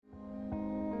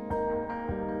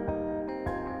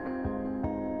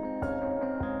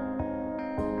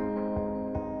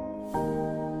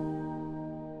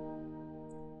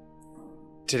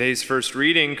Today's first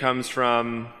reading comes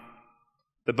from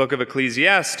the book of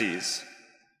Ecclesiastes.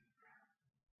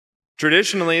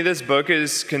 Traditionally, this book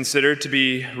is considered to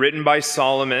be written by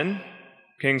Solomon,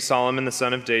 King Solomon, the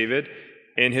son of David,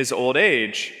 in his old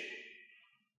age.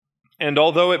 And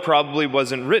although it probably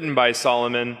wasn't written by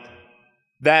Solomon,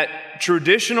 that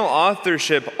traditional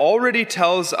authorship already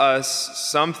tells us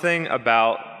something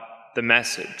about the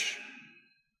message.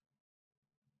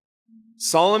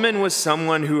 Solomon was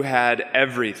someone who had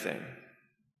everything.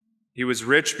 He was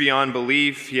rich beyond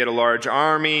belief. He had a large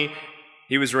army.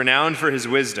 He was renowned for his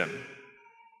wisdom.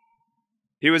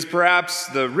 He was perhaps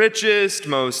the richest,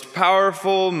 most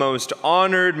powerful, most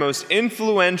honored, most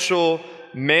influential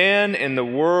man in the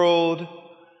world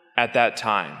at that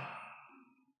time.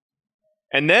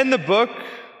 And then the book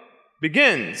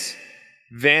begins.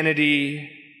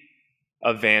 Vanity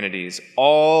of vanities.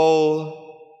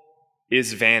 All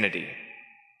is vanity.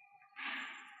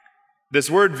 This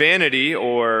word vanity,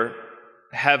 or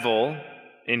hevel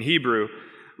in Hebrew,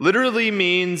 literally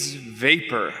means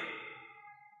vapor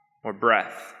or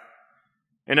breath.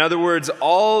 In other words,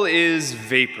 all is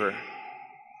vapor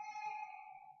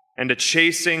and a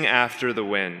chasing after the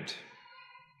wind.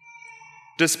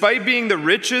 Despite being the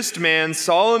richest man,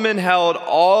 Solomon held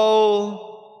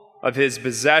all of his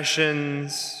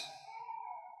possessions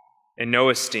in no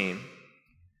esteem.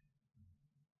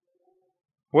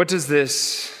 What does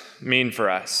this mean for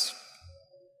us?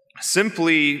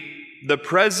 Simply, the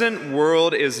present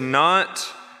world is not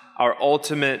our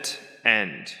ultimate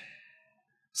end.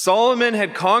 Solomon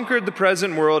had conquered the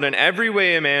present world in every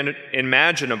way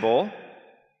imaginable,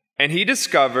 and he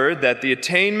discovered that the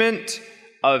attainment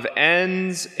of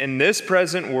ends in this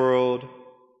present world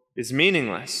is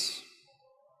meaningless.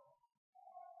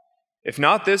 If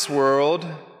not this world,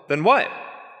 then what?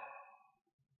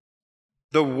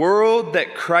 The world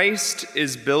that Christ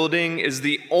is building is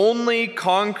the only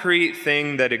concrete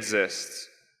thing that exists.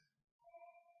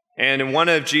 And in one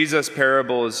of Jesus'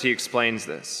 parables, he explains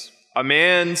this. A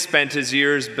man spent his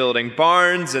years building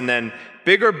barns and then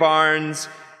bigger barns,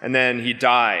 and then he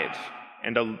died,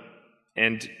 and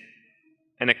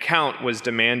an account was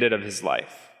demanded of his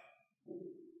life.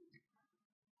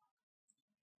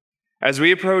 As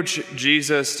we approach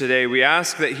Jesus today, we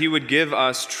ask that he would give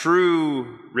us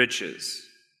true riches.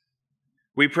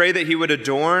 We pray that he would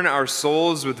adorn our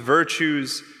souls with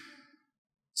virtues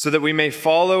so that we may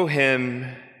follow him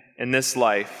in this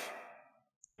life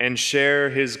and share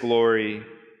his glory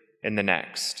in the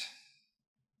next.